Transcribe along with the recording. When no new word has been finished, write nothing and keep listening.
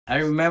I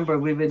remember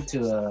we went to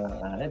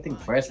I think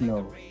Fresno,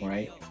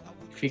 right?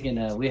 Freaking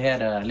we had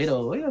a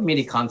little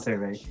mini concert,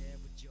 right?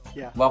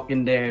 Yeah. Walk in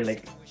there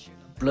like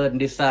blood on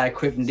this side,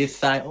 crip on this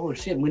side. Oh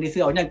shit, มื้อนี้สิ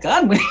เอาหยังกั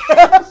นมื้อ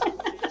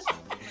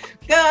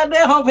God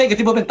damn ห้องเพลงก็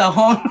สิบ่เป็นตา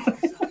ห้อง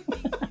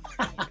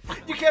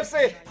You can't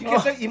say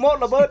emo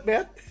ระเบิด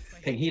man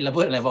เพลงฮีระเ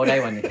บิดอะไรเว้าได้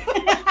วันนี้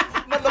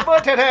มันระเบิ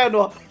ดแท้ๆเน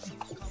าะ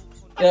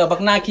บั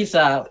กหน้าคิดซ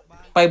ะ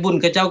ไปบุญ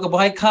กับเจ้าก็บ่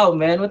ให้เข้า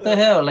man what the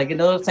hell like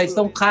ใส่ท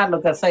รงคาดแล้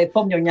วก็ใส่ผ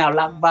มยาวๆ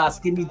ลากบาส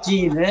กินจี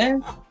นนะ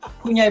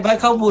ผู้ใหญ่บ่ให้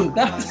เข้าบุญ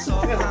กัน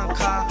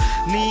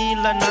มี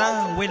ละนะ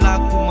เวลา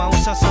กูเมา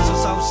เศร้า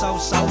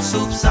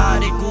ซุบซา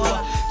ได้กลัว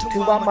ถึ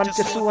งว่ามันจ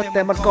ะสวดแ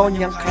ต่มันก็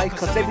ยังใคร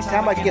Cause every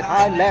time I get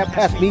high laugh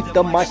pass me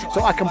the mic so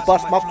I can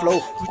bust my flow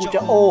กูจะ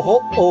โอ้โห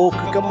โอ้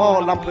คือกระมอ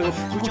ลำเพลิน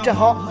กูจะเ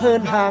หาะเฮิ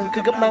นห่างคื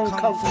อกำลัง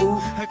เข้าหู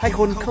ให้ค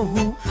นเข้า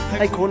หู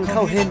ให้คนเข้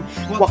าเห็น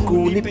ว่ากู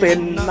นี่เป็น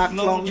นัก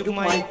ร้องยุคให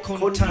ม่ค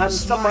นทัน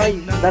สมัย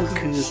นั่น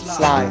คือส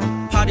ไลด์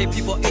Party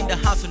people in the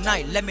house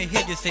tonight let me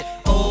hear you say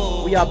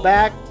oh We are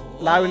back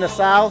live in the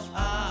south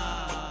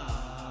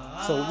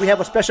so we have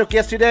a special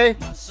guest today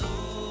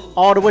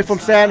all the way from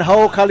San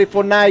Jose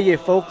California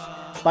folks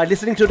by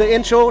listening to the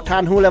intro ทา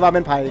นฮู้แล้วว่าเ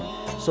ป็นไผ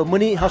so มื้อ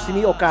นี้เฮาสิ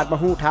มีโอกาสมา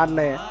ฮู้ทานแ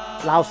น่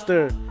Laostha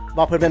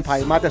ว่าเพิ่นเป็นไผ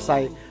มาแต่ไส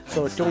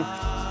so จง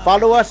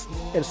follow us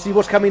and see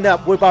what's coming up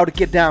we're about to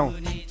get down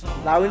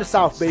live in the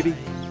south baby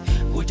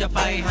กูจะไป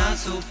หา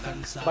สุขกัน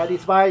สบายดี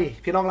สบาย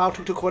พี่น้องลาว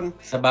ทุกๆคน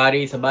สบาย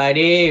ดี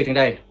ถึงไ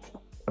ด้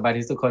สบาย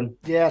ดีทุกคน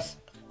Yes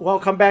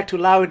welcome back to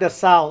Live in the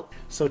South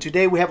so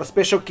today we have a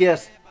special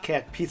guest แข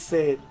กพิเศ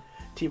ษ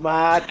ที่ม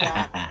าจา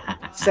ก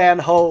San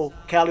Jose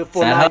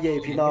California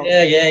พี่น้อง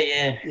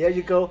There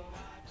you go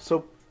so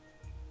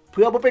เ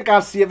พื่อบ่เป็นกา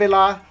รเสียเวล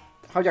า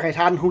เฮาอยากให้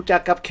ท่านรู้จั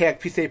กกับแขก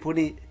พิเศษผู้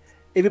นี้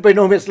Everybody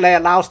know him as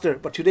Laostha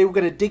but today we're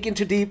going to dig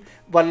into deep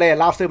ว่า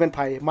Laosthaเป็นไผ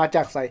มาจ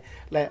ากไส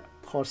และ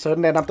ขอเชิญ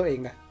แนะนำตัวเอง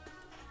นะ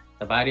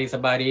สบายดี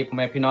พ่อแ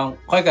ม่พี่น้อง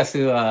ค่อยก็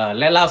ชื่อ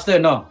Laostha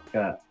เนาะ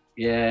ก็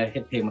เฮ็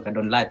ดเพลงมาก็ด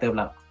นหลายเติบแ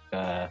ล้ว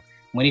ก็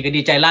มื้อนี้ก็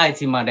ดีใจหลาย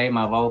ที่มาได้ม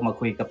าเว้ามา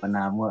คุยกับน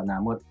าห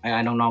มดไอ้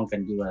น้องๆกัน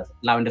อยู่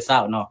Live in the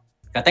South เนาะ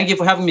ก็ thank you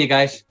for having me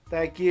guys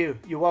Thank you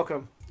you're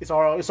welcome it's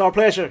our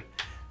pleasure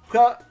เพื่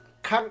อ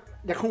ครั้ง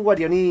อยากรู้ว่าเ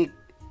ดี๋ยวนี้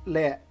แหล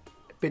ะ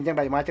เป็นจังไ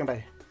ดมาจังได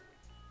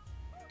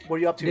What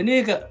are you up to เดี๋ยวนี้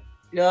ก็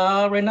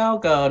right now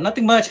ก็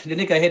nothing much เดี๋ยว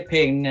นี้ก็เฮ็ดเพล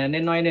ง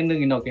น้อยๆนึง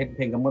เนาะก็เฮ็ดเ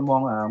พลงกับมดมอ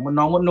งมด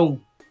น้องมดนุ่ง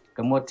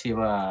กับมดที่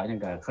ว่าจัง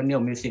ก็ข้าวเหนียว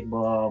มิวสิกบ่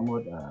ม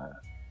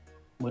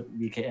ด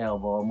BKL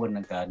บ่มด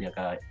นั่นก็เดี๋ยว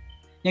ก็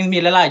ยังมี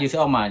หลายๆอยู่สิ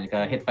ออกมาก็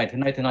เฮ็ดไปเท่า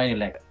น้อยนี่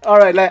แหละ All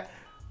right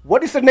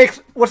what's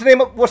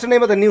the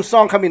name of the new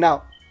song coming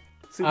out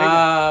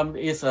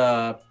it's a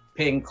เพ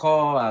ลง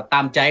called ตา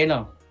มใจเนา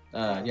ะ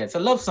yeah it's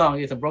a love song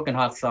it's a broken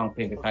heart song เพ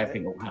ลงคล้ายๆเพล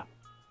งอกหัก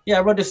yeah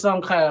I wrote this song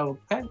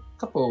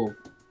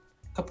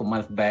couple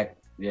months back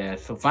yeah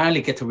so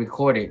finally get to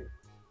record it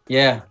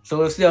yeah so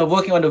we're still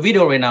working on the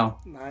video right now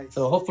nice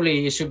so hopefully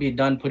it should be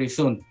done pretty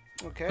soon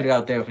okay put it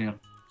out there for you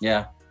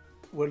yeah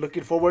we're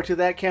looking forward to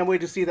that can't wait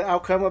to see the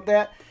outcome of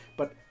that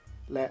but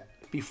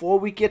before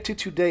we get to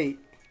today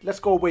let's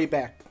go way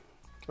back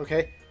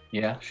okay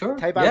yeah sure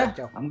ไทยบ้าน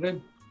yeah I'm good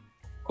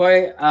ค่อย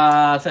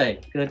ใส่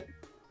เกิด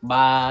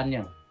บ้านเนี่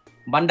ย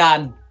บ้านดาน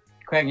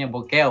แขวงยังบ่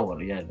แก้วห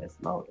รือ yeah that's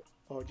loud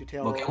oh you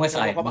tell บ่แก้วห้วยทร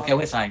าย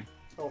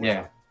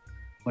yeah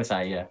ห้วยทรา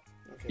ย yeah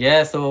okay. yeah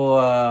so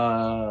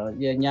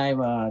ย้าย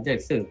มาจาก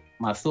สึก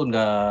มาซุ่น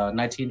กับ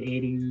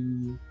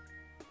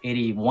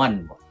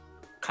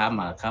1981ข้าม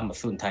มา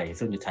ซุ่นไทย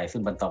ซุ่นอยู่ไทยซุ่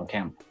นบันตองแค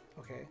มป์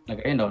okay like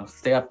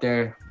stay up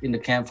there in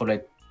the camp for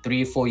like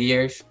 3-4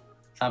 years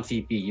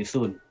 3-4 ปีอยู่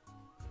ซุ่น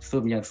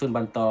อย่างซุ่น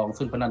บันตอง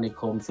ซุ่นพนัสนิ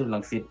คมซุ่นรั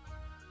งสิต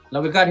Now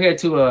we got here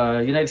to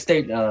United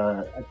States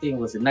I think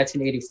it was in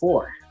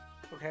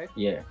 1984 okay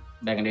yeah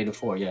back in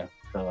 84 yeah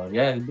so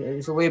yeah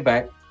it's way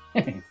back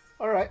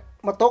all right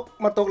มาต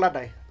กรัฐใ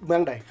ดเมือ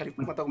งใด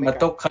มา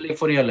ตกแคลิฟ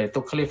อร์เนียเลยต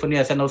กแคลิฟอร์เนีย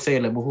ซานโฮเซ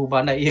เลยบ่ฮู้บ้า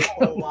นไหนอีก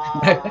oh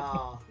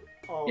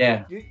wow yeah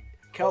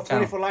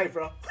California for life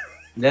bro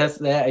that's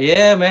that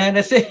yeah man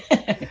that's it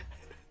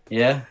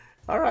yeah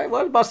all right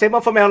well about same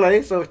I'm from LA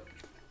so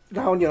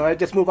now I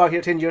just moved out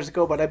here 10 years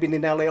ago but I've been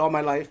in LA all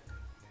my life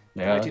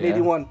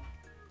 1981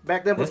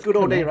 back then was good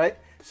old day right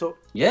so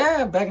yeah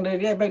back in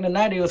the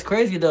 90s it was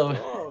crazy though oh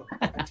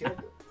I tell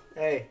you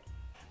hey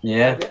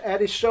yeah at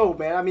this show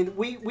man I mean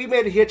we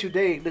made it here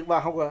today นึกว่า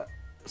เฮาก็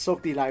โชค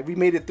ดีหลาย we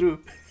made it through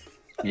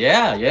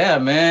yeah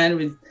man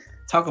we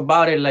talk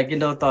about it like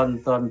ต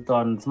อ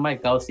นสมัย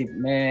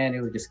90 man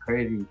it was just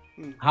crazy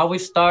how we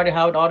started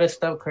how all this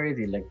stuff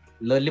crazy like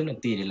เล่นดน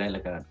ตรีอะไรแ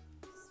ล้วก็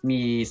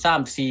มี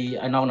3-4ไ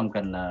อ้น้องนำ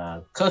กัน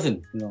cousin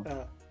you know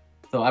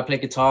so I play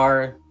guitar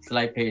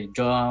Sly play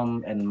drum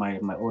and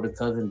my older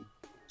cousin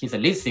he's a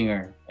lead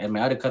singer and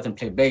my other cousin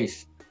play bass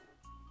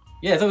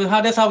yeah so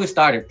that's how we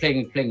started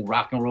playing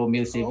rock and roll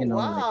music you know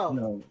wow.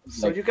 like,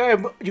 so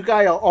you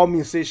guys are all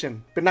musician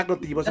เป็นนักดน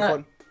ตรีบ่ทุกค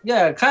น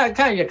yeah kind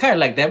of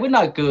like that we're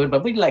not good but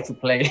we like to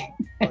play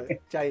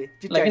ใ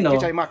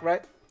จมาก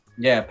right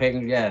yeah เพลง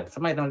yeah ส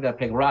มัยตอนนั้นเ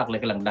พลง rock เลย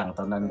กำลังดังต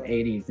อนนั้น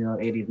 80s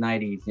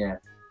 90s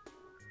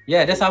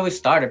yeah that's how we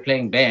started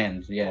playing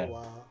bands yeah oh,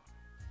 wow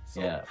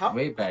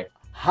way back.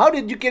 How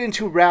did you get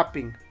into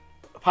rapping?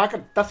 พากัน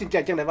ตัดสินใจ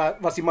จังได๋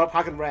ว่าสิมาพ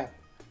ากัน rap?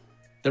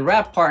 The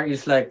rap part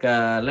is like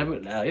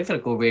it's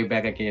gonna go way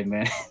back again,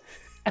 man.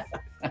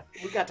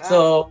 We got time. So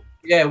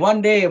yeah, one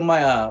day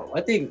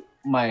I think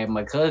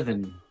my cousin,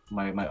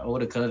 my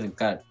older cousin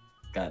got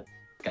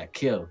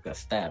killed, got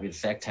stabbed in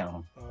Sacktown.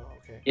 Oh,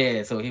 okay. Yeah,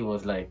 so he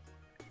was like,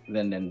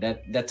 then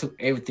that took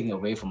everything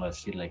away from us.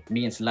 Like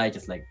me and Sly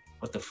just like,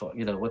 what the fuck,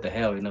 what the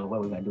hell, what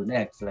we're gonna do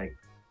next? Like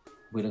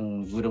we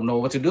don't know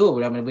what to do.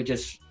 I mean, we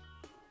just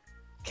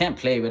can't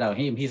play without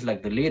him. He's like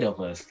the leader of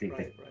us.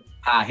 Like,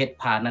 พาเฮ็ด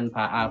พานั่นพ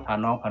าอาพา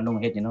น้องพานุ่ง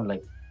เฮ็ด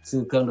like ซื้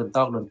อเครื่องดน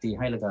ตรีใ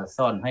ห้แล้วก็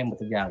ซ่อนให้หมด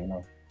ทุกอย่าง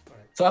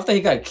So after he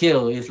got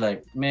killed, it's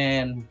like,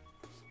 man,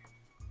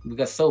 we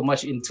got so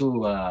much into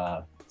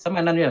some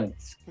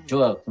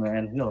drugs,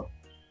 man.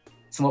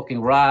 Smoking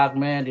rock,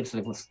 man.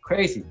 It was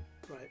crazy.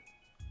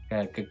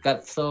 Right. Got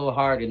so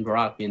hard in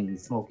rock and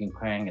smoking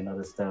crack and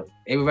other stuff.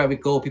 Everywhere we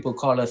go, people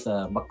call us a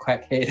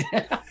crackhead.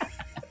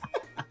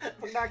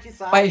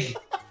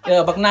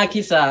 บักนา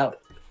คิสา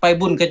ไป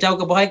บุญกับเจ้า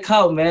ก็บ่ให้เข้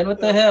า man. What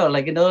the hell?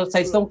 Like ใส่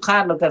ส้มคา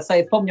ดแล้วก็ใส่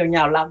ผมย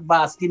าวๆลากบ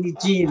าสกิน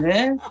jean น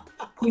ะ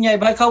ผู้ใหญ่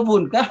บ่ให้เข้าบุ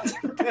ญกัน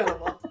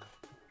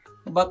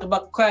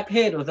But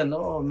crackhead was an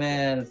oh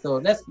man. So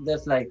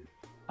that's like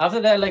after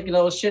that, like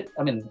shit.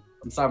 I mean,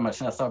 I'm sorry, my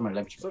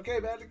language. It's okay,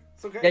 man.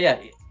 It's okay. Yeah.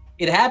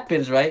 It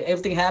happens, right?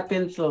 Everything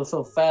happens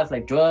so fast,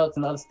 like drugs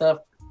and other stuff.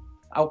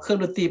 เอาเครื่อง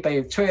ดนตรีไป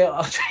trail.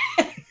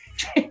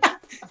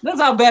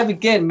 That's how bad we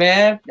get,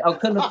 man. เอาเ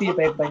ครื่องดนตรีไ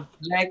ป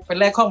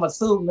แลกข้องมา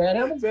สู้ man.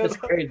 That's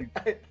crazy.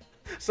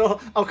 So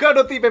เอาเครื่องด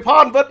นตรีไปพอ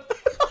นเบิด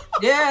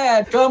Yeah,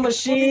 drum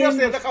machine. เ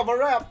สียงจะเข้ามา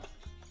rap.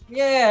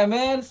 Yeah,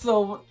 man. So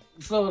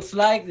it's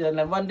like, and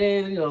then one day,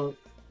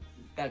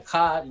 got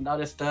caught and all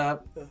this stuff,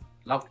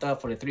 locked up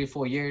for like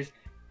 3-4 years.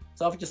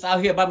 So I'm just out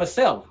here by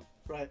myself.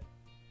 Right.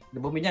 แต่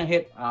บ่มีหยังเฮ็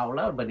ดเอาแ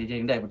ล้วบัดนี้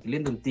ยังได้มันเล่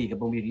นดนตรีกับ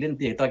บ่มีเล่นดน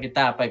ตรีต่อกีต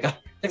าร์ไปก็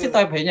จักสิต่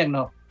อยไปหยังเน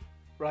าะ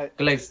Right.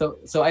 Like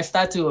so I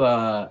start to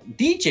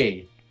DJ,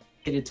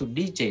 get into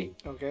DJ.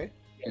 Okay.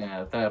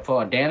 For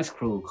a dance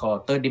crew called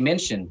Third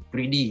Dimension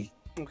 3D.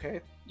 Okay.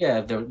 Yeah,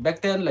 back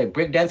then like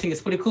break dancing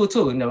is pretty cool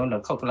too.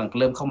 เขากำลัง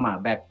เริ่มเข้ามา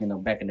back in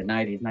the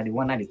 90s,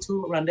 91,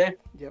 92 around there.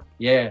 Yep.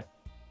 Yeah.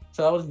 So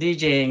I was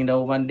DJing,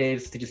 one day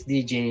just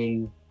DJing.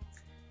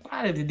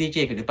 I did DJ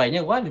ก็สิไป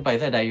ยังว่าสิไป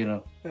ซะใด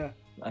Yeah.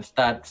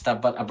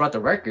 I brought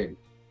the record.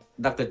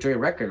 Dr. Dre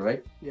record,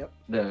 right? Yep.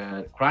 The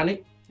Chronic.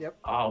 Yep.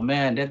 Oh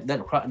man,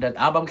 that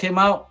album came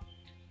out.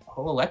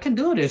 Oh, I can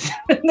do this.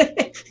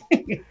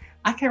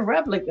 I can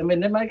rap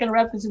I can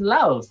rap this in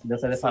Laos.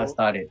 That's how it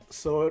started.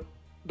 So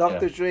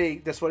Dr. Dre,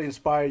 that's what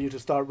inspired you to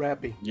start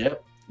rapping. Yep.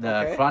 The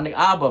Chronic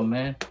album,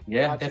 man.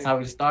 Yeah, that's how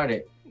it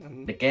started.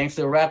 Mm-hmm. The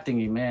gangster rap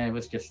thingy, man, it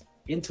was just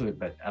into it,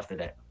 but after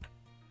that.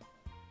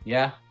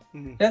 Yeah.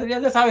 Mm-hmm.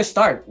 That's how it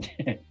started.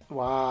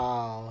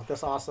 Wow,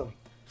 that's awesome.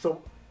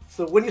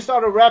 So when you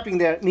started rapping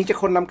there, นี่จะ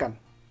คนนำกัน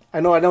I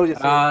know you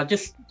said.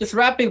 Just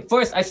rapping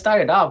first. I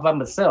started off by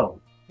myself.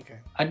 Okay.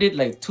 I did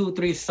like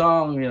 2-3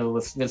 songs.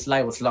 When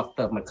Sly was locked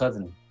up, my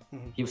cousin.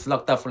 Mm-hmm. He was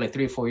locked up for like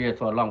 3-4 years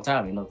for a long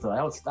time. So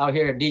I was out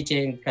here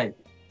DJing,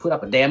 put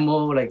up a demo,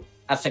 like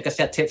I said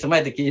cassette tape.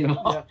 Somebody to give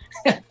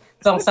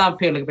song soundเ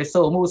พลง like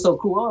so move so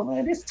cool. Oh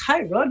man, this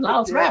tight, bro.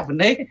 Laos rap,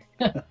 man.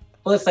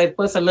 First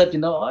I looked,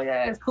 oh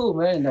yeah, it's cool,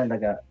 man. And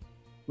then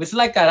we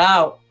Sly got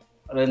out.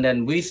 And then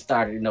we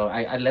started,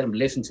 I let him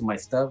listen to my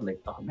stuff. Like,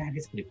 oh man,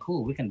 this is pretty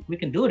cool. We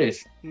can do this.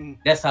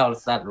 That's how I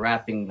started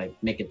rapping. Like,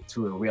 make it to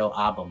a real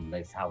album.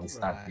 That's how we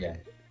start. Right.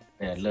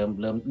 Yeah. เริ่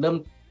ม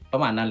ปร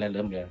ะมาณนั้นแหละเ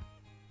ริ่มเลย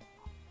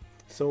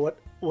So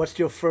what's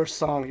your first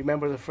song? You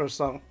remember the first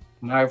song?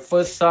 My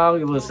first song,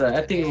 it was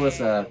I think it was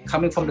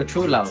Coming from the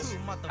True Laos.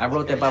 I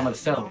wrote that by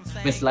myself.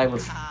 Miss Light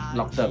was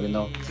locked up,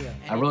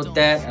 I wrote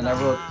that, and I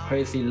wrote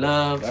Crazy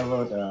Love. I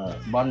wrote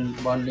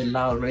Born in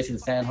Laos, Raised in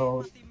San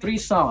Jose. 3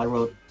 songs I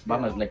wrote by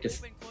myself, like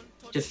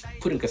just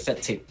put in cassette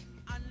tape,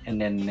 and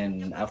then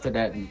after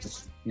that, just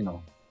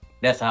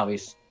that's how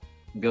it's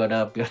built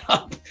up.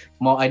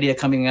 More idea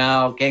coming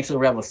out. Gangster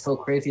rap was so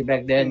crazy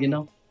back then,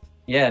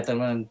 Yeah, ตอน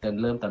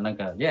นั้น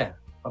ก็ yeah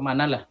ประมาณ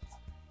นั้นแหละ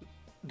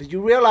Did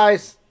you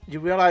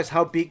realize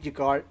how big you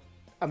got?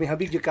 I mean, how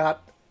big you got?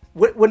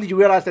 When did you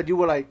realize that you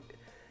were like,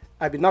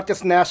 I mean, not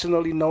just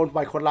nationally known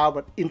byคนลาว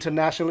but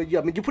internationally?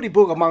 I mean, you're pretty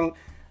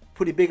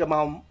big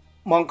among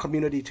Hmong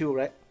community too,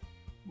 right?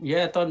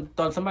 Yeah, ต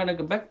อนสมัยนั้น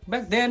ก็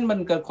back then มัน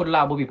ก็คนล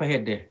าวบ่มีประเท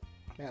ศเด้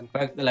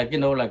Back like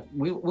like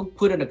we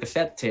put in a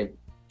cassette tape,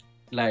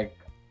 like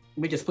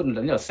we just put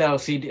in sell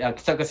CD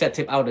sell cassette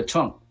tape out of the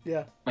trunk.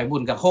 Yeah. ไปบุ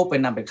ญกับโฮปไป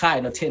นำไปขาย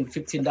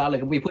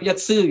$10-15 ก็มีผู้อยาก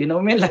ซื้อ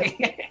I mean like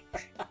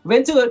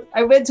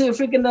I went to a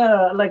freaking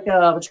like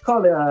what you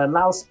call it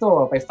Laos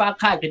store ไปฝาก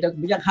ขายก็จะ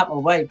อยากรับเอา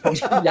ไว้ผม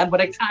ยันบ่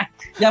ได้ขาย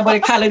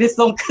เลยได้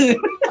ส่งคืน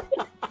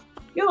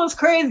It was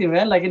crazy,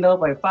 man. Like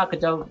byฝากเขา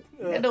เจ้า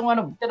they don't want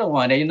it,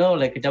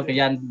 like เขาเจ้าก็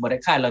ยันบ่ได้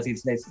ขายแล้วสิ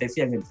ได้เสี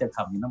ยเงินเสียค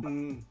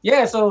ำ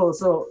Yeah,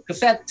 so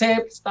cassette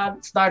tape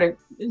started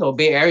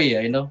Bay Area,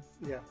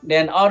 Yeah.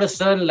 Then all of a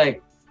sudden like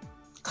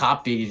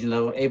copies,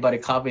 everybody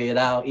copy it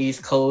out, East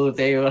Coast,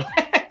 they were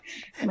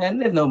Man,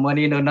 there's no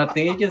money, no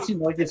nothing. It just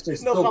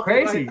just No go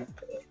crazy.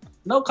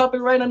 No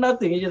copyright or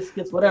nothing. It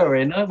just whatever,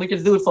 you know. We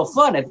just do it for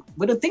fun. And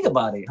we don't think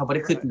about it. How about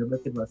it could you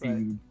look at what the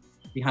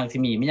hang to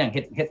me? Me young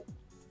hit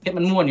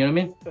man more, you know what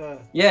I mean?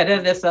 Yeah,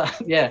 that's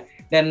yeah.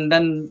 Then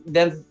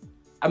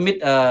I met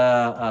a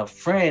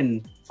friend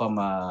from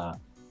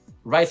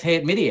Rice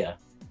Head Media.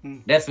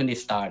 That's when it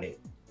started.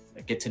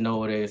 Get to know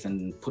this and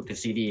put the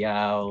CD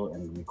out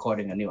and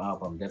recording a new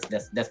album.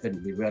 That's when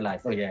we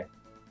realized, oh yeah,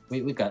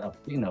 we got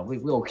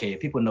we're okay.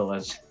 People know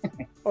us.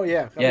 Oh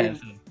yeah, I mean,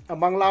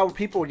 among Lao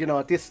people,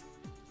 this,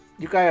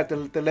 you guys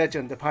are the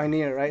legend, the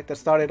pioneer, right? That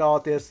started all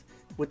this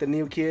with the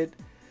new kid.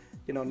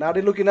 Now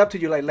they're looking up to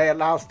you like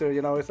Laostha.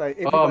 It's like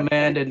oh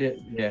man,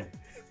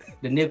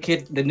 the new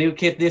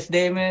kid this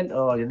day, man.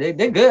 Oh, they're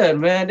good,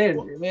 man. Man.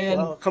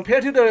 Well,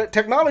 compared to the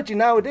technology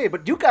nowadays,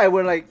 but you guys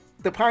were like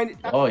the pioneer.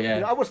 Oh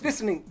yeah. I was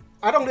listening.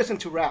 I don't listen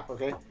to rap,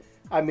 okay?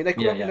 I mean, I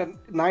grew up in the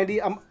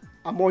 '90s.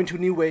 I'm more into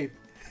new wave.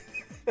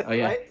 Oh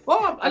yeah. Right?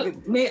 Well,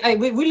 we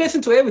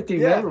listen to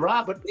everything, man.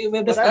 Rap, but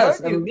that's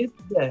us.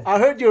 I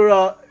heard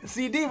your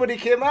CD when it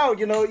came out.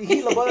 He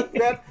loved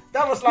that.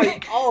 That was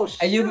like, oh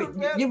shit. And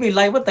you be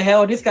like, what the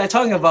hell are this guy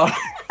talking about?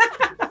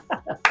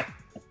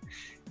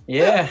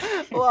 Yeah.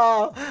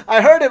 Wow.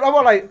 I heard it. I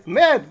was like,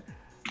 man.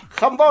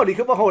 But man,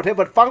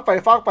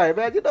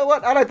 you know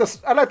what? I like the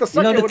second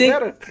one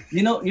better.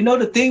 You know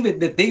the thing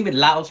with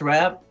Laos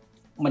rap,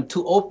มัน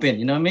too open,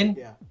 you know what I mean?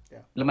 Yeah.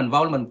 แล้วมันเว้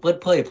าแล้วมันเปิด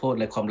เผยโพด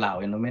เลยความลาว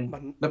you know what I mean?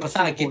 แบบภาษ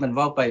าอังกฤษมันเ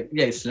ว้าไปให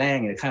ญ่สแลง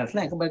ข้างสแล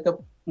งก็มันก็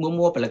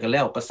มั่วๆไปแล้วก็แ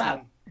ล้วภาษ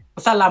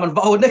าลาวมันเ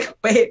ว้าได้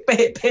เป๊ะ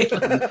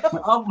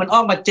มันอ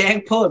อกมาแจ้ง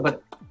โพด but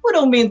we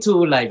don't mean to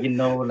like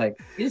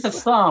it's a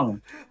song.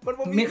 But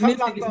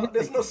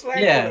there's no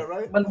slang yeah, there,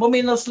 right? มันบ่มี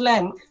no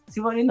slang สิ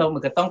ว่ามั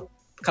นก็ต้อง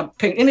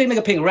เพลงนี่มัน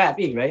ก็เพลง rap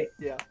อีก right?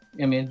 Yeah.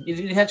 I mean,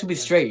 it had to be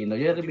straight, you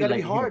have to be like. You gotta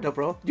be hard, though,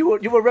 bro.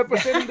 You were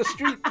representing the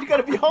street. You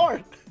gotta be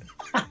hard.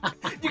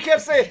 You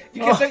can't say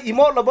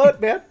emote labut,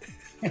 man.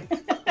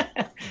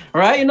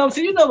 Right? So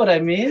you know what I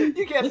mean.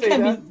 You can't say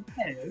that.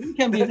 You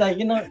can't be like,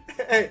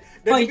 Hey,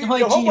 the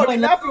homework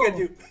is laughing at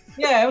you.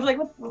 Yeah, I was like,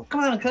 come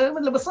on,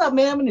 what's up,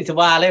 man? We need to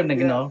wild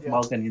everything,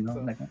 Balkan,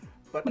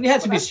 but it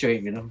has to be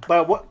straight,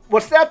 But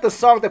was that the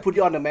song that put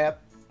you on the map?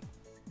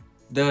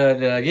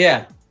 Yeah.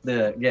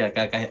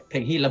 เพล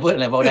งฮีระเบิดอ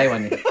ะไรบอกได้วั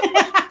นนี้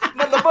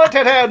มันระเบิดแ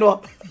ท้ๆเนอะ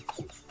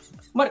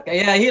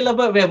Yeah, heระเ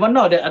บิด well,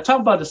 no, I talk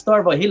about the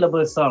story about heระเ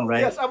บิด song,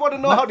 right? Yes, I want to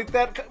know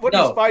what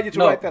inspired you to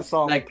write that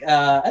song. Like,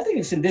 I think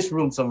it's in this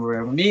room somewhere.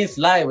 Me and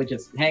Sly were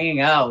just hanging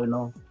out,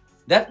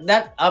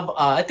 That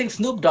I think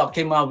Snoop Dogg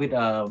came out with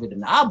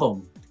an album,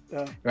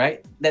 right?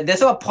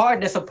 There's a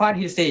part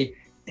he say,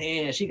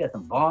 damn, she got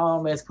some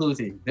bomb ass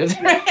pussy.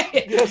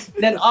 Yes.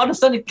 Then all of a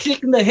sudden it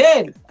clicked in the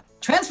head,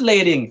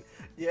 translating.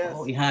 Yes.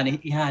 Oh,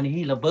 ihani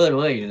he labird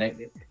way. Like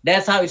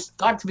that's how it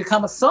started to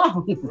become a song.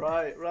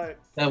 Right.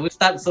 We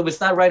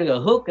start writing a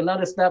hook and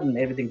other stuff, and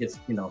everything just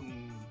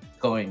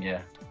going.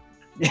 Yeah.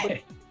 But,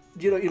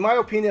 in my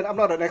opinion, I'm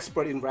not an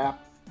expert in rap,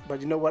 but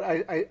you know what?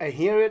 I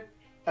hear it.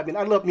 I mean,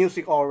 I love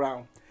music all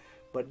around,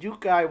 but you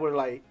guys were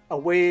like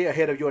way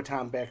ahead of your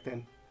time back then.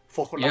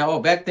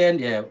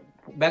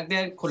 Back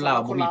then,คนลาว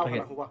บ่มี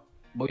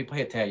ประเ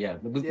ทศแท้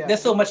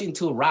There's so much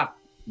into rock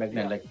back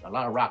then, like a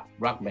lot of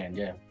rock band,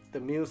 yeah.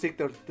 The music,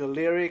 the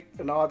lyric,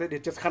 and all that,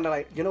 it's just kind of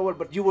like, you know what,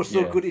 but you were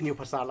so good in your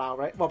ภาษาลาว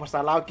right? ว่าภาษา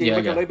ลาวเก่ง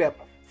มันก็เลยแบบ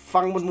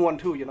ฟังมันม่วน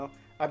too,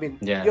 I mean,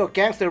 you're a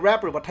gangster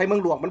rapper, but ไทยเมือ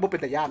งหลวงมันบ่เป็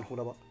นตาย่านฮู้แ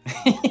ล้วบ่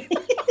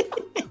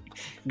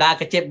ด่า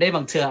ก็เจ็บได้บ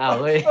างเทื่อเอา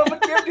เว้ย มัน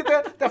เจ็บอยู่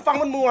แต่ฟัง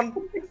มัน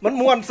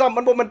ม่วนซ้ำ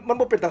มัน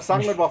บ่เป็นตาซัง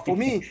มันบ่ for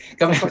me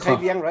ก็ไทย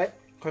เวียง right?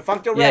 ค่อยฟัง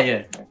เจ้าแรป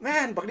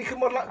man บักนี้คือ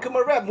ม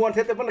าแรปม่วน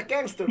แต่มัน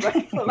gangster,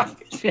 right?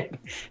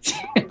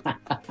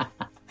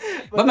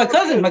 But my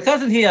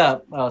cousin here,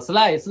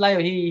 Sly,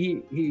 he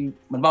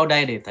มันเว้าได้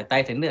เด้ไทย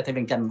เหนือไทยเ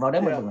วียงจันทน์เว้าได้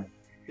หมดเลย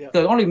So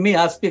only me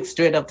I speak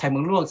straight up ไทยเมื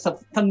องหลวง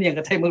สำเนียง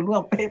กับไทยเมืองหลว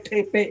งเ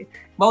ป๊ะ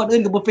เว้าอื่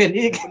นก็บ่เป็น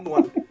อีก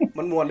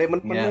มันม่วนเลยมั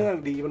นเมือง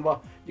ดีมันบ่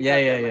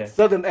Yeah.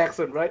 Southern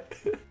accent, right?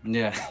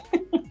 Yeah.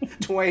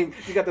 Twang,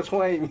 you got the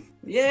twang.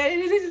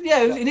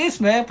 It is,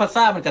 man. ภาษ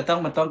ามันจะต้อ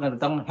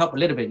ง help a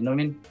little bit, you know what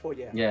I mean? Oh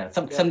yeah. Yeah,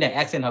 some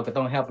accent เขาก็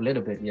ต้อง help a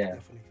little bit, yeah.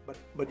 Definitely.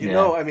 But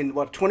I mean,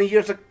 what 20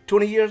 years ago,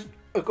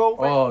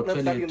 right? Oh,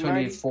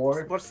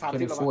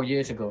 24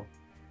 years ago.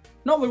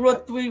 No,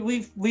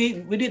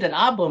 we did an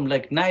album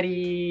like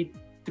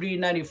 93,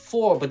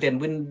 94, but then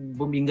when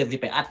บ่มีเงินสิ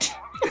ไปอัด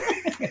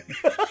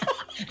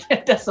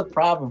That's the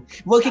problem.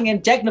 Working in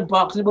Jack in the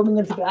Box, บ่มีเ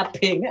งินสิไปอัดเ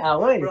พลงเอา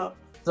เว้ย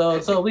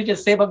So we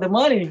just save up the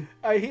money.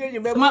 I hear you,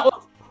 man.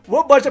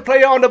 What budget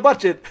player on the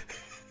budget?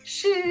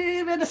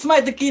 Shit, man, the สมัย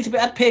ตะกี้สิไป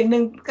อัดเพลงนึ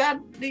ง God,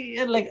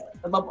 like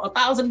about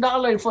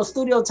 $1,000 for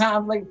studio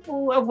time. Like,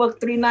 I work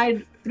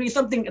 3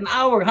 something an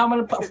hour. How am I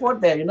gonna afford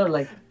that?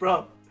 Like, bro.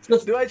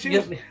 Do I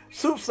choose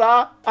Soup Sa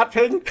at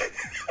Ping?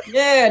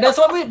 Yeah, that's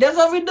what we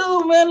do,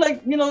 man. Like,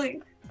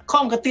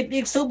 Kong ka tit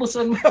ik super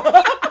sun.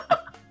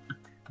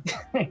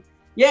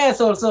 Yeah,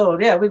 so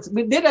yeah,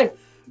 we did like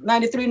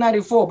 93,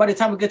 94. By the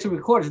time we get to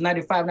record, it's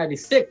 95,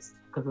 96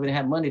 because we didn't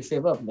have money to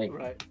save up. Like,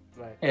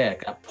 right.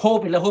 กับโฮป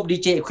แล้วโฮป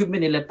DJ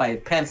equipment นี่เลยไป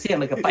แพนเสียง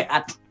เลยก็ไปอั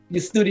ดอ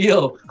ยู่ studio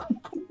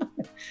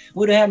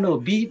we don't have no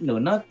beat no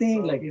nothing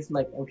like it's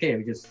like okay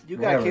we just you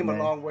guys came a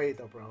long way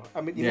though bro I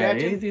mean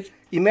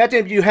imagine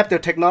if you have the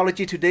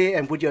technology today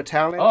and with your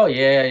talent oh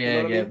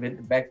yeah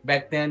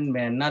back then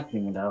man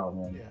nothing at all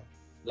man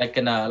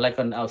like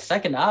on our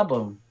second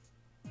album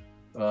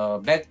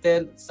back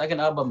then second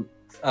album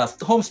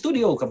home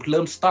studio กับเ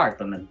ริ่ม start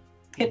ตอนนั้น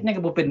เฮ็ดนี่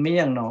ก็บ่เป็นมีห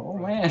ยังเนาะ oh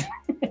man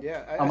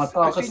I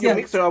see your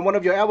mixer on one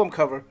of your album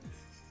cover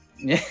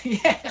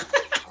yeah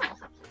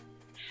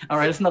all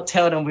right let's not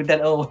tell them with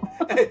that old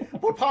hey,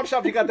 what pawn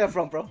shop you got that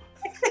from bro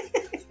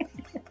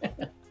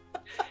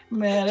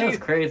man that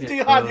was crazy จริ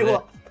งฮาร์ดอยู่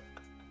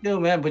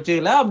dude man บ่จื้อ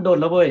แล้วโดน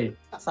แล้วเว้ย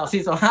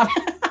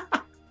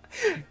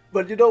2425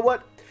 but you know what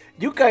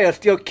you guys are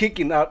still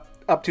kicking out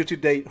up to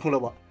today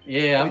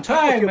yeah I'm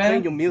trying man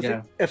playing your music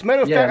as a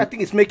matter of fact I think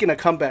it's making a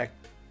comeback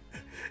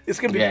it's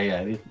gonna be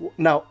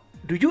now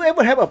do you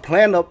ever have a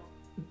plan of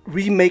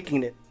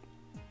remaking it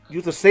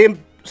use the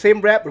same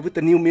rap but with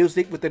the new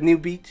music with the new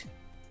beat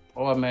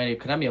oh man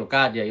คณะมีโอก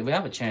าสif we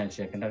have a chance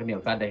คณะมีโอ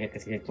กาสได้เฮ็ดก็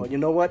สิเฮ็ด well you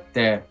know what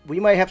there we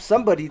might have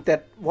somebody that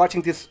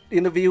watching this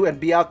interview and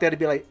be out there to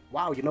be like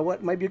wow you know what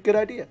might be a good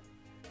idea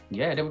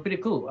yeah that would be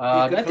pretty cool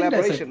good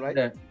collaboration right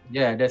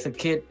there's a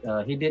kid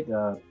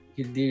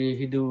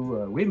he do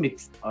remix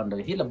on the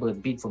Hitlerbird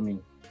beat for me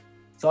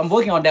so I'm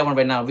working on that one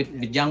right now with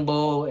Young Bo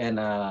and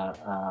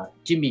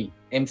Jimmy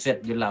MZ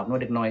อยู่ลาวน้อย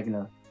เด็กน้อยกันเน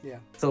าะyeah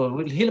so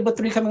Hitlerbird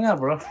 3 coming up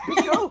bro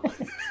let's go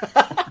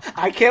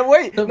I can't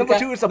wait so number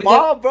 2 is a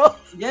bomb bro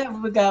yeah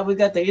we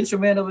got the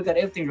instrumental we got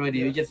everything ready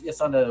we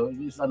just on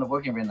the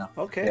working right now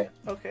okay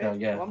so,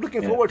 yeah well, I'm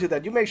looking forward to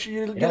that you make sure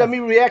you let me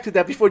react to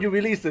that before you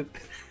release it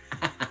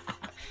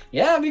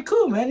yeah it'd be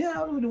cool man yeah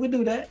we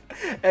do that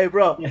hey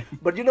bro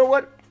but you know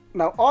what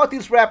now all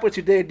these rappers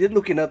today they're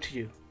looking up to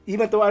you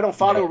even though I don't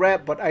follow rap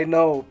but I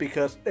know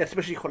because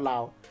especially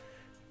Kolao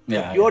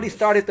you already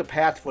started the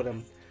path for them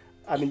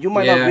I mean you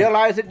might not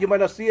realize it you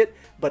might not see it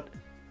but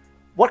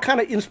what kind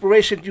of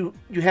inspiration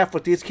you have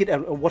for this kid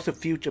and what's the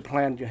future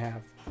plan you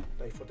have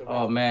like for the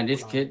oh man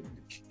this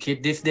kid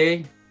this day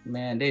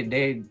man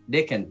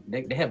they can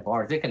they have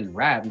bars they can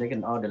rap they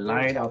can all the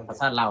line เอาภา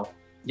ษาลาว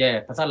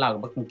ภาษาลาว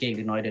บ่เก่ง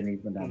ๆน้อยเดี๋ยวนี้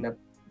มันแบบ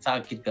ภาษา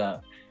อังกฤษก็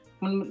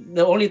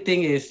the only thing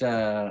is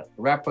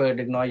rapper เ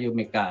ด็กน้อยอยู่อเ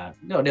มริกา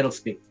they don't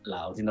speak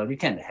Lao you know you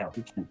can't help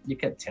you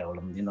can't tell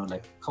them you know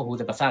like เขาฮู้แ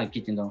ต่ภาษาอังก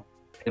ฤษ you know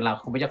แต่เรา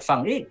เขาบ่อยากฟัง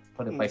อีกเพร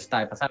าะไปสไต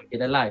ล์ภาษาอังกฤษ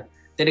ได้หลาย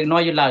แต่เด็กน้อ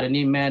ยอยู่ลาวเดี๋ยว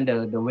นี้ man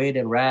the way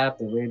they rap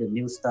the way the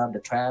new stuff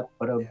the trap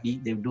whatever beat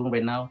they're doing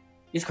right now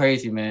it's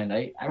crazy man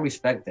I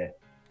respect that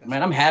man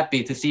I'm happy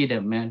to see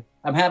them man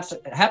I'm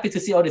happy to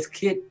see all this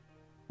kid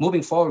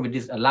moving forward with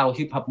this Lao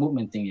hip hop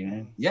movement thing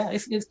man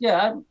it's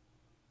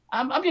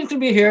I'm going to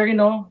be here you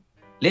know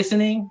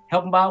listening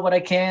helping out what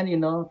I can you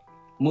know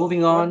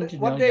moving on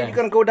one day you're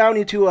gonna go down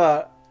into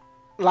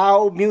Lao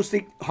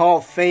Music Hall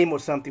of Fame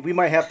or something. We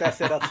might have that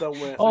set up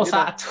somewhere. Oh, so,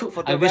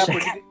 for the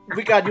rappers,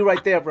 we got you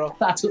right there, bro.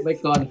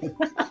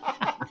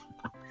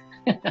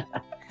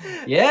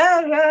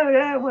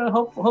 Yeah. Well,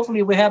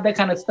 hopefully we have that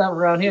kind of stuff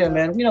around here,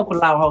 man. You know, คน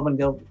ลาวเฮามัน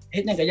ก็เฮ็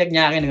ดหยังก็ย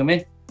ากๆกันนึงมั้ย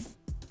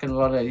กัน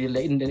ว่า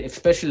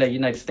especially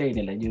United States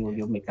นี่แหละอ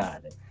ยู่อเมริกา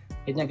เนี่ย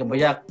เฮ็ดหยังก็บ่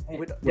ยาก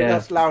With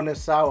us Lao in the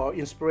South, our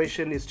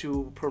inspiration is to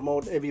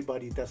promote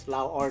everybody that's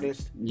Lao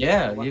artists.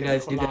 Yeah, you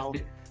guys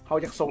เฮา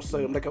อยากส่งเส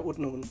ริมแล้วก็อุด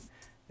หนุน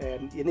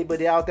And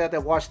anybody out there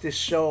that watch this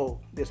show,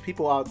 there's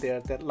people out there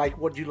that like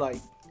what you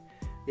like.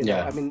 You know,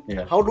 I mean,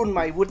 how do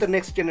with the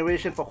next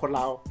generation for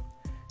Kolao?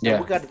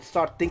 We got to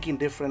start thinking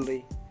differently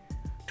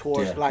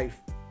towards life,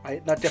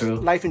 right? Not just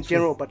life in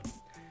general, but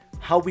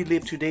how we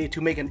live today to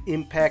make an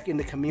impact in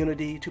the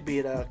community, to be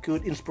a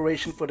good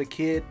inspiration for the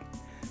kid.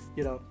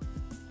 You know,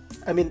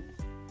 I mean,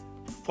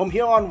 from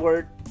here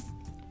onward,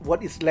 what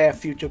is their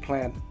future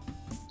plan?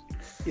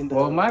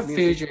 My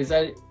future is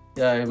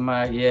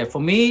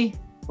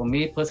for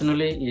me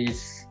personally is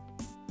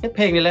เฮ็ดเพ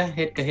ลงนี่แหละเ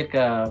ฮ็ด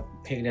กับ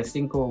เพลงแต่ซิ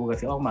งเกิลก็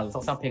สิออกมา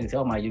 2-3 เพลงสิ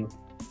ออกมาอยู่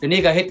เดี๋ยวนี้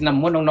ก็เฮ็ดน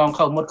ำมดน้องๆเ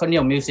ข้าหมดเขาเหนี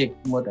ยวมิวสิก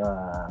หมด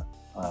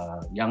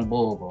Young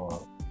Bo บ่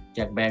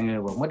Jack Banger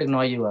บ่หมดเด็กน้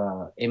อยอยู่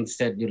MZ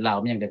อยู่ลาว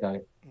มันยังเด็กก็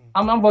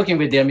I'm working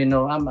with them you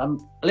know I'm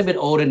a little bit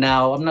older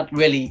now I'm not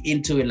really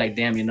into it like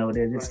them you know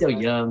they're still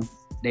young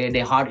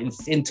they hard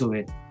into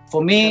it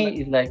for me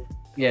it's like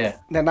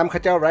แนะนำเขา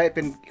เจ้า right เ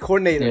ป็น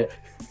coordinator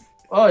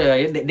oh yeah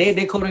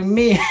they calling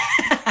me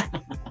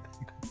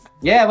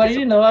Yeah, but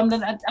you know,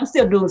 I'm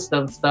still doing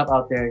stuff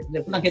out there.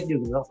 ต้องเฮ็ดอยู่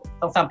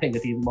ต้อง3เพลงกั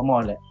บทีมบ่มอ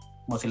แหละ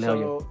มอสิแล้ว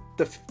อยู่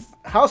So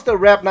how's the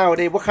rap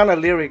nowadays? What kind of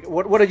lyric?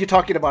 What are you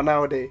talking about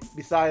nowadays?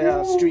 Besides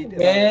street?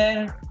 Yeah,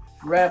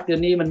 rap เดี๋ย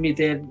วนี้มันมีแ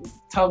ต่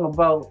talk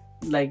about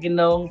like you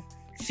know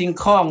สิ่ง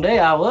ของได้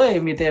เอาเอ้ย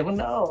มีแต่มัน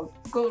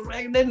กู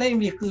ได้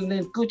มี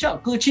กูชอบ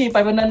กูชี้ไป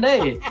วันนั้นได้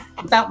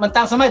มันต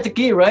ามสมัยตะ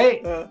กี้ right?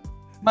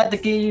 But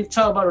you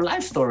talk about a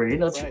life story, you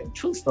know,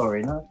 true story,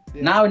 you know.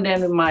 Now and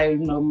then my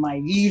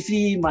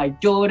Yeezy, my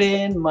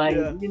Jordan, my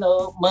you know,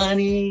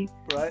 money,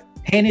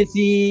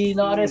 Hennessy, and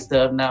all that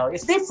stuff. Now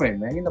it's different,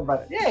 man. You know, but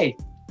hey,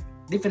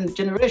 different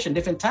generation,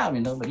 different time,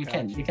 you know. But you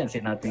can't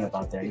say nothing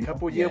about that. In a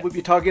couple of years, we'll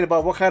be talking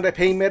about what kind of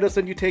pain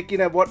medicine you're taking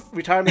and what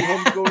retirement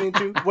home you're going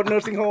into, what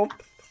nursing home.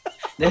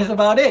 That's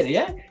about it.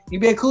 Yeah,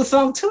 it'd be a cool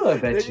song too. I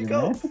bet there you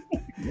go.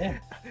 Yeah.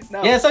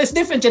 Now, yeah. So it's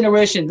different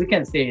generation. We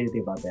can't say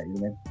anything about that, you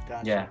know.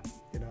 Gotcha. Yeah.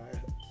 You know,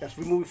 as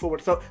we move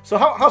forward. So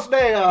how's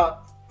their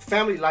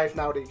family life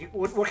nowadays?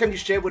 What can you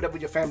share with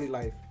your family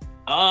life?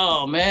 Oh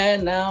man,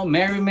 now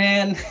married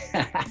man.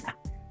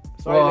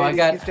 Sorry,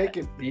 lady, he's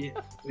taken.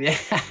 Yeah.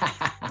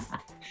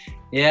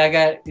 Yeah, I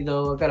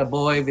got a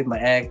boy with my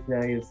ex.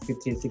 He's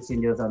 15,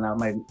 16 years old now.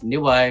 My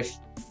new wife,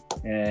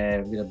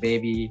 with a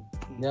baby.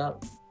 Yeah.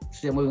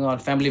 Still moving on.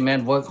 Family man,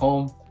 work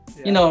home.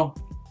 Yeah. You know,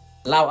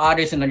 loud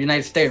artists in the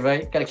United States,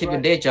 right? Gotta keep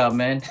your day job,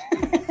 man.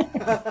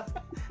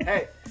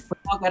 Hey,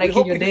 gotta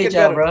keep your day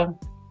job, bro.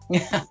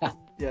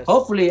 Yes.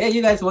 Hopefully, hey,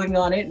 you guys working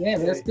on it. Yeah,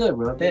 that's good,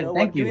 bro.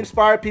 Thank you. You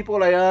inspire people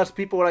like us,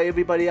 people like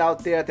everybody out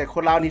there that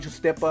Kolao need to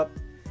step up.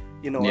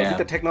 You know, with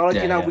the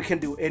technology now, we can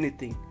do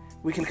anything.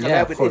 We can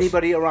collab with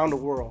anybody around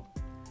the world.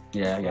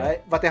 Yeah. Right?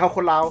 But the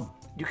Kolao,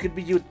 you could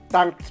be you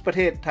ต่างประเ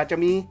ทศ ถ้าจะ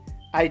มี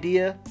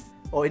idea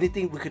or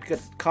anything, we could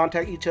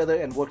contact each other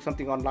and work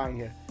something online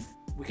here.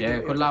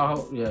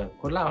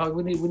 Kolao,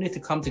 we need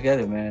to come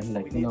together, man.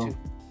 Like, you know,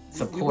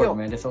 support,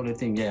 man. That's the only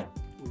thing. Yeah.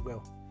 We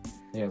will.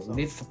 Yeah, we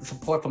need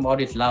support from all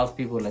these Laos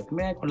people. Like,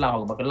 man,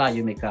 Kolao, Bakala,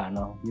 you make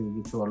no,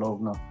 you too alone,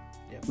 no.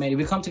 Man, if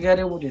we come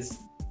together with this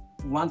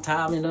one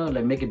time, you know,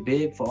 like make it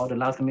big for all the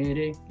Laos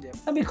community.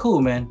 That'd be cool,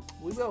 man.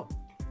 We will.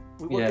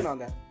 We're working on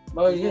that.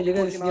 Oh yeah, you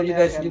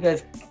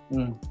guys.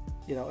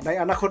 You know, ใน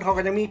อนาคตเรา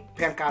ก็ยังมีแผ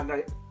นการ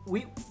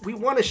we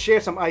want to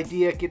share some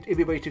idea, get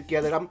everybody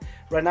together.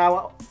 Right now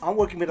I'm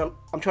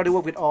trying to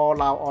work with all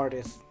Lao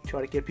artists, try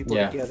to get people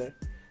together.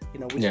 You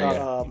know,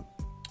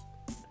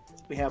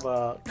 we have a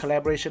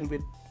collaboration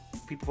with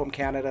people from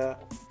Canada,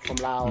 from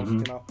Laos,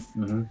 you know.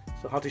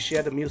 So how to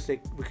share the music?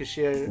 We could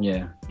share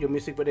your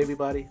music with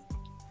everybody.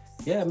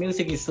 Yeah,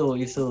 music is so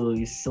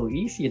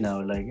easy now.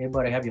 Like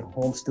everybody have your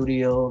home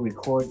studio,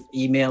 record,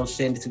 email,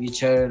 send it to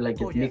each other, like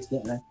just mix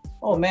it. Like,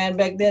 oh man,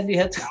 back then we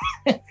had to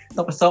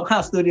ต้องไปซ้อมข้า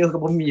งสตูดิโอกับ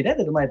ผมมีได้แ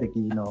ต่ทำไมตะ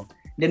กี้ you know.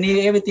 Then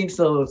everything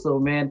so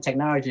man,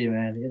 technology,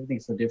 man,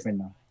 everything's so different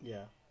now.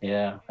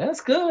 Yeah,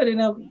 that's good, you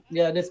know.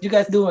 Yeah, you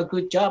guys doing a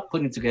good job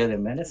putting it together,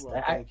 man. That's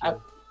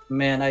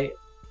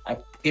I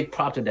give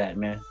prop to that,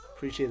 man.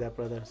 Appreciate that,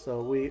 brother. So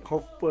we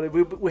hopefully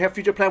we have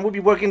future plans. We'll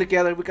be working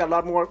together. We got a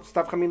lot more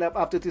stuff coming up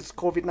after this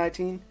COVID-19.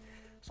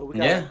 So we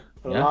got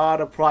a lot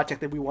of projects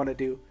that we want to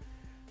do.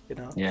 You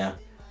know. Yeah.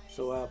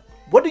 So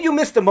what do you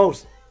miss the most?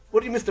 What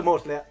do you miss the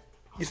most, Lea?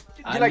 You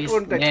like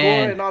going to the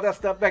tour and all that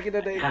stuff back in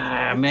the day?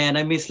 Man,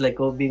 I miss like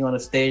being on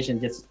the stage and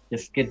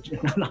just get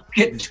drunk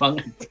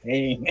and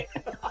playing.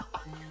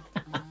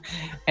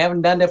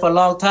 Haven't done that for a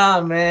long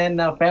time, man.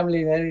 Now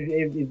family, man,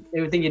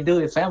 everything you do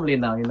is family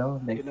now, you know.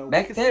 Like, you know,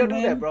 back we can still do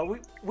that, bro.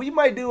 We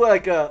might do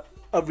like a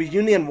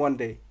reunion one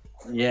day.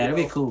 Yeah, that'd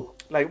be cool.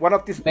 Like one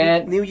of this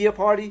New Year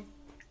party.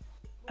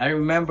 I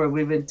remember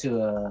we went to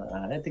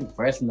I think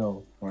Fresno,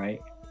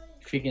 right?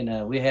 Freaking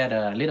we had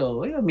a little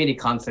mini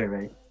concert,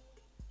 right?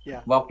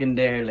 Yeah. Walk in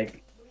there like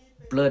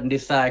blood on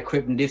this side,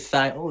 crip on this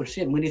side. Oh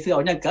shit, มื้อนี้สิเอ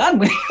าหยังกัน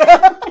มื้อ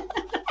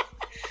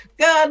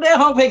God damn,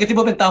 ห้องเพลงก็สิ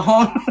บ่เป็นตาห้อ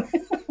ง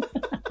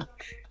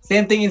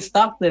Same thing in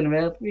Stockton,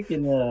 man.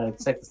 Freaking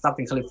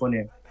Stockton,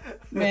 California.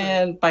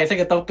 Man, ไปซะ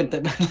ก็ต้องเป็นแต่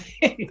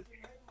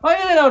Oh,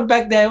 you know,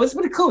 back then it was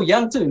pretty cool,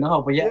 young too, you know.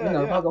 But you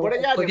know, เขาก็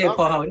โอเคพ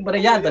อเฮาบ่ไ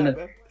ด้ย่านตอนนั้น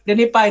เดี๋ยว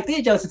นี้ไปที่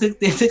เจ้าสิ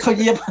ตึกเขาเ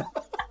หยียบ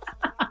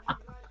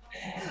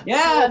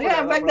Yeah,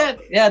 back then.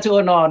 Yeah,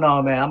 too.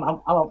 No, man.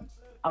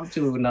 I'm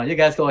too. No, you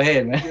guys go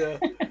ahead, man.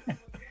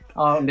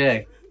 All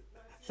day.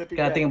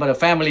 Gotta think about the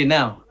family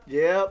now.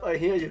 Yep, I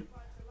hear you.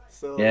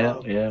 So.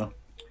 Yeah.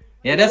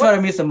 That's what I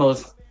miss the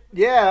most.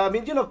 Yeah, I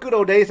mean, you know, good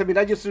old days. I mean,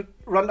 I used to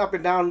run up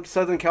and down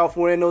Southern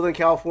California, Northern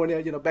California.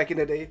 You know, back in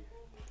the day.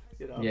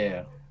 You know.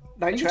 Yeah.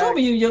 Night you track. told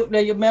me you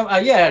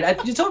remember?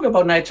 You told me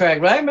about Night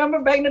Track, right? Remember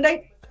back in the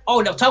day?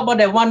 Oh, talk about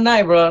that one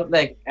night, bro.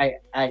 Like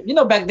I you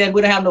know, back then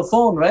we didn't have no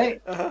phone,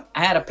 right?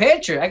 I had a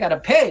picture. I got a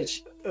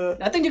page.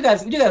 I think you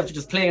guys were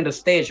just playing the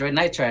stage, right?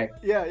 Night Track.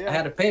 Yeah. I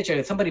had a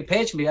picture. Somebody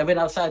paged me. I went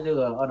outside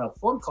on a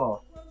phone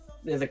call.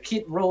 There's a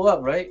kid roll up,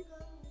 right?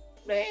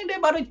 Man, they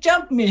about to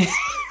jump me.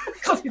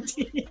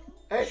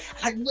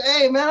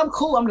 Hey, man, I'm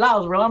cool. I'm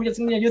loud, bro. I'm just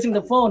using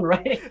the phone,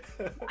 right?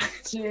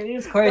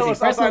 It's crazy. That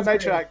was outside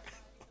Night Track.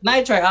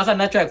 Night Track, outside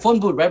Night Track, phone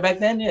booth, right back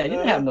then. Yeah, you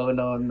didn't have no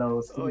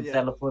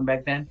telephone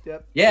back then.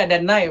 Yep. Yeah,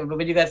 that night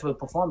when you guys were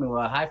performing,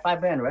 a hi-fi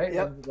band, right?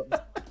 Yep.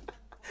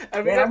 I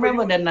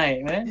remember that night,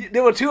 man.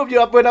 There were two of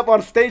you went up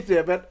on stage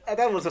there, but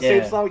that was the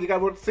same song you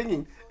guys were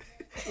singing.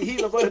 He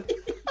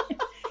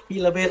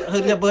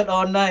bird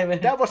all night, man.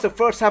 That was the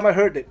first time I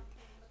heard it.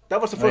 That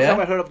was the first time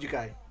I heard of you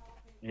guys.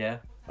 Yeah.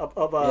 Of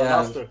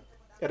Laostha.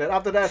 And then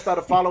after that, I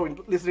started following,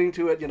 listening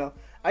to it. You know,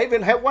 I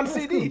even had one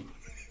CD.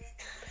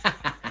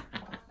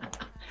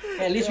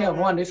 Hey, at least you have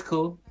one. It's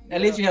cool.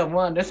 At least you have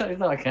one. That's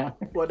all I count.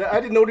 Well, I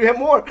didn't know you had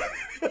more.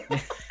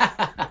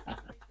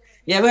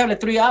 Yeah, we have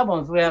like 3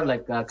 albums. We have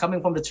like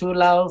Coming from the True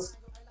Laos.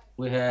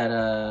 We had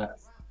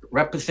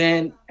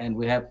Represent, and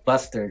we have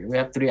Buster. We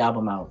have 3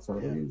 albums out. So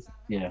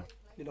yeah.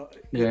 You know,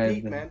 good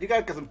beat, man. You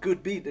guys got some good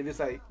beat. If it's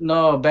like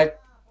no back.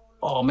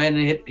 Oh man,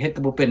 hit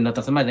the bullpen. No,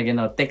 somebody again.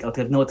 No, take out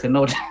to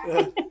note.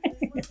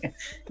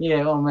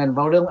 Yeah. Oh man,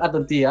 about them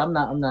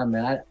I'm not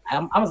man.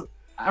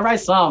 I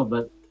write songs,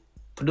 but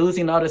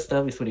producing all this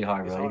stuff is pretty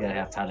hard, bro. You gotta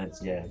have talent.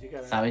 Yeah.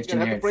 Sound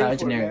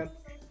engineering.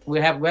 We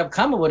have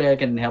come over there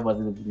can help us,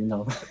 you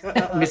know,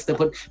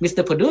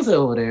 Mr. Producer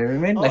over there. I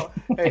mean,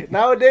 hey,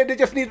 nowadays they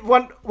just need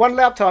one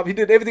laptop. He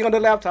did everything on the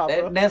laptop.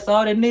 That's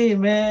all they need,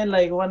 man.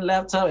 Like one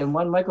laptop and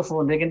one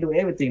microphone, they can do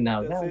everything now.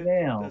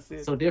 Damn,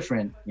 so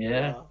different.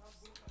 Yeah.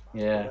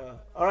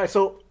 All right,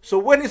 so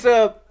when is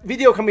a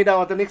video coming out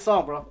on the next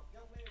song, bro?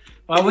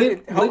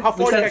 How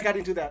far did I get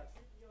into that?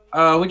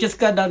 We just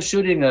got done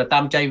shooting a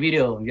Tam Chai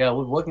video. Yeah,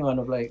 we're working on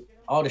like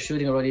all the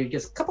shooting already.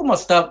 Just a couple more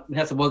stuff we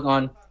have to work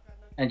on.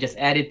 And just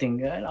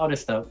editing and all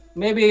this stuff.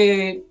 Maybe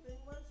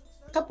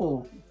a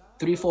couple,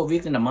 3-4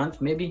 weeks in a month,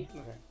 maybe.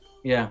 Okay.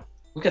 Yeah,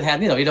 we could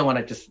have, you know, you don't want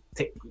to just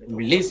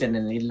release it and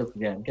then it look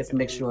just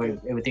make sure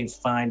everything's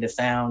fine, the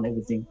sound,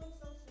 everything.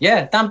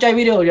 Yeah, Tam Chai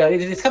video. Yeah,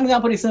 it's coming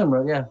out pretty soon,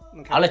 bro. Yeah,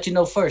 okay. I'll let you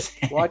know first.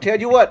 Well, I tell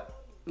you what,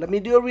 let me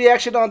do a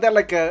reaction on that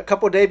like a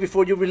couple of days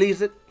before you release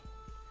it.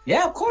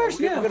 Yeah, of course.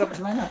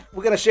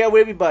 We're gonna share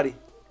with everybody.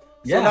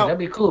 Yeah, so now, that'd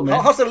be cool, man.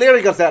 How's the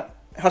lyric of that?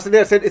 How's the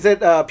lyric? Is it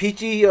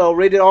PG or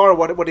rated R or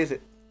what is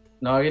it?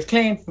 No, it's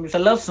clean. It's a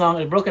love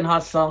song, a broken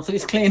heart song, so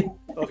it's clean.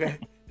 Okay.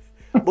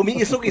 Bumi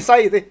isuk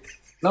isai ite.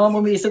 No,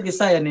 bumi isuk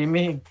isai ni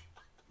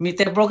มีแ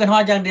ต่ broken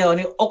heart อย่างเดียว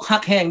นี่อกหั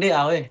กแห้งได้เอ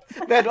าเว้ย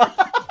แม่นวะ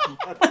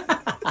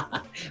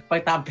ไป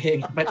ตามเพลง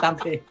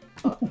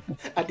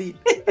อดีต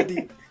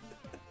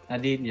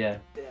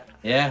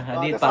yeah อ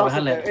ดีตเปล่า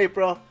หั่นแหละ Hey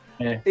bro,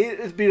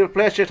 it's been a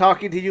pleasure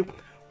talking to you.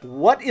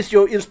 What is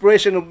your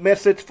inspirational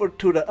message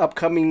to the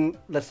upcoming,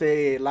 let's say,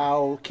 Lao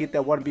kid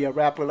that want to be a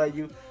rapper like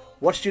you?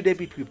 What should they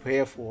be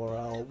prepared for?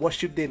 What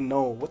should they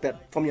know? What that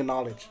from your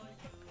knowledge?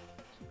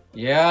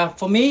 Yeah,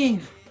 for me,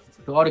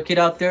 to all the kid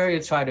out there, you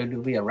try to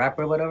be a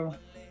rapper, whatever.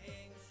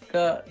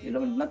 You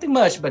know, nothing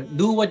much, but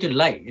do what you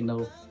like. You know,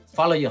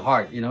 follow your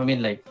heart. You know what I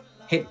mean? Like,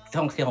 hit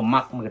ท่องเที่ยว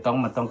มักมันก็ต้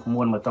องขม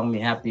วดมันต้องมี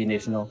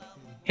happiness, you know.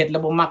 เฮ็ดแล้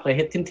วบ่มักเลยเ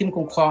ฮ็ดทิ่ม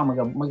ๆคอๆมั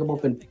นก็บ่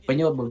เป็นประโ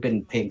ยชน์บ่เป็น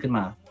เพลงขึ้นม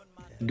า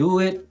Do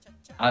it.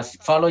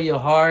 Follow your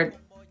heart.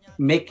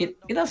 Make it.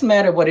 It doesn't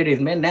matter what it is,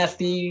 man.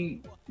 Nasty,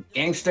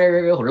 gangster,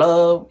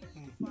 love.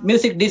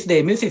 Music this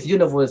day, music is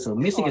universal.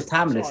 Music is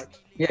timeless.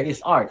 Yeah,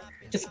 it's art.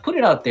 Just put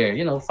it out there.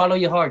 You know, follow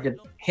your heart. Just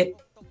hit.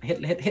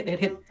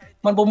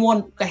 มันบ่ม่วน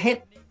ก็ hit.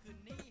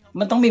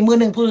 มันต้องมีมือ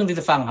หนึ่งผู้หนึ่งที่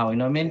จะฟังเขา you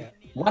know what I mean?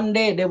 One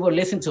day they will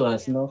listen to us.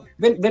 You know,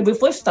 when we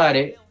first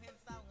started,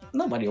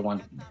 nobody want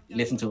to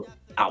listen to.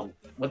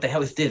 What the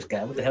hell is this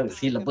guy? What the hell is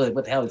Hila Bud?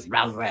 What the hell is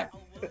rap?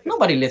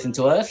 Nobody listen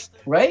to us,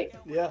 right?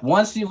 Yeah.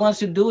 Once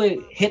you do it,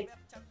 hit.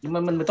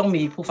 มันต้อง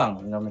มีผู้ฟัง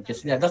you know, just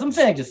that's what I'm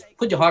saying. Just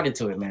put your heart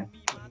into it, man. You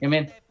know what I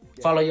mean?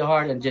 Follow your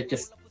heart and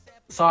just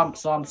ซ้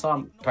อม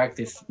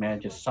practice, man.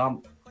 Just ซ้อม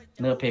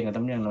เนื้อเพลงกัน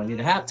ต้องอย่างน้อย you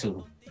have to.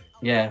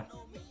 Yeah.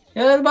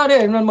 That's about it.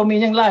 มันบ่มี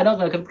หยังหลายเนาะ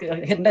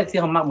เฮ็ดได้ที่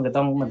เฮามักมัน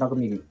ต้องก็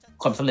มี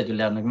ความสำเร็จอยู่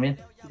แล้วนะแม่น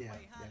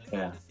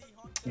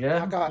Yeah.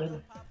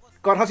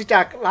 ก่อนเฮาสิจ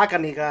ากลากั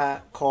นนี่ก็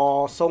ขอ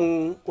ส่ง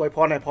อวยพ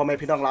รให้พ่อแม่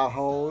พี่น้องลาวเฮ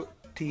า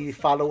ที่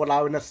follow ลา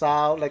วในซา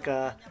วแล้วก็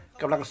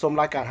กำลังชม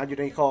รายการเฮาอยู่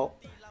ในข้อ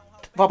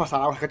ว่าภาษา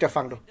ลาวเขาจะ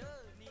ฟังดู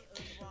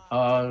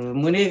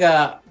มื้อนี้ก็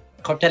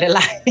เข้าใจได้หล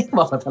ายบ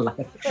อกภาษาลาว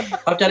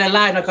เข้าใจได้หล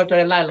ายนะเข้าใจไ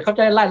ด้หลาย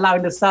ลาว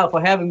in the south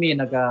for having me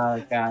นะก็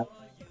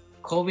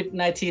โควิด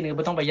19นี่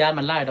บ่ต้องไปย่าน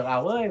มันหลายดอกเอา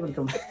เอ้ยมัน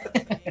ก็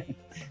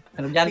มั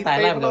นย่านตาย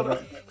แล้วก็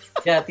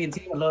อย่าตีน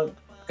ที่มันเลย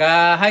ก็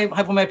ใ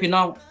ห้พ่อแม่พี่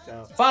น้อง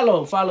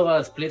follow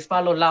us please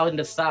follow Lao in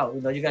the south.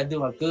 You know, you guys do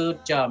a good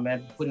job, man,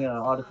 putting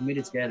all the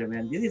community together,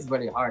 man. This is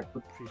really hard,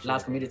 put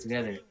Laos community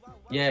together.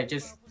 Yeah,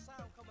 just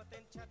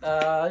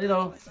you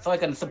know, so I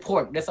can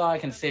support. That's all I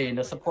can say. You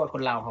know, support ค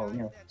นลาวเฮา you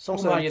know ส่ง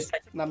เสริม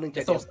นำหนึ่งใจ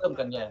เดียว ส่งเสริม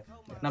กัน yeah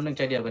นำหนึ่งใ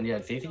จเดียวกัน yeah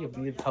see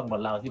you talk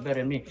about Laos you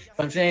better than me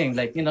but I'm saying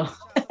like you know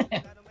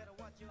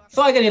so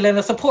I can let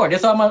the support.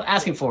 That's all I'm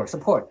asking for.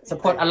 Support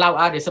allow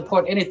out there,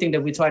 support anything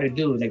that we try to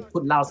do, like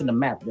put Laos in the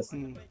map.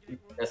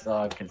 That's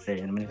all I can say.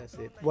 You know what I mean? That's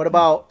it. What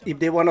about if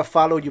they want to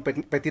follow you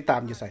ไปติดตา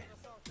มอยู่ไส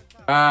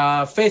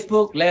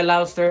Facebook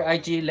Laostha,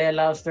 IG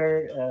Laostha,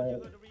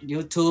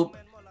 YouTube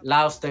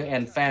Laostha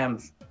and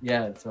fams.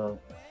 Yeah, so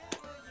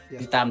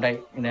ติดตามได้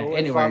you know,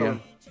 anywhere.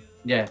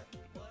 Yeah.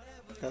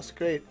 That's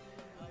great.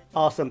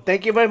 Awesome.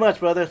 Thank you very much,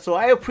 brother. So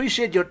I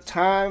appreciate your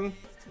time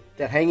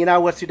that hanging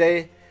out with us today.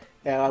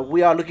 We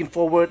are looking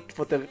forward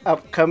for the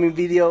upcoming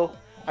video.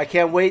 I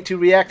can't wait to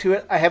react to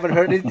it. I haven't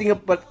heard anything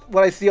but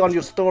what I see on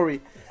your story,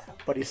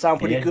 but it sounds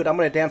pretty good. I'm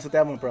gonna dance with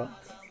that one, bro.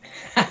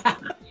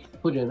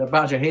 Put it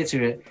about your head to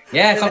it.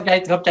 Yeah, เข้า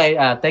ใจ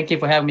thank you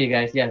for having me,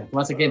 guys. Yeah,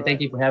 once again, thank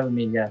you for having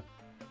me. Yeah.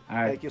 All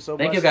right. Thank you so much.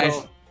 Thank you, guys.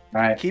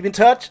 All right. Keep in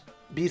touch.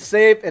 Be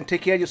safe and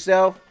take care of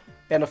yourself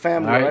and the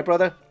family. All right,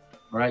 brother?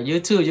 All right. You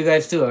too. You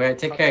guys too. All right.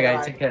 Take care, guys.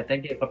 Take care.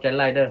 Thank you. ขอบใจ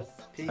หลายเด้อ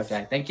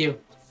Thank you.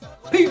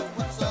 Peace.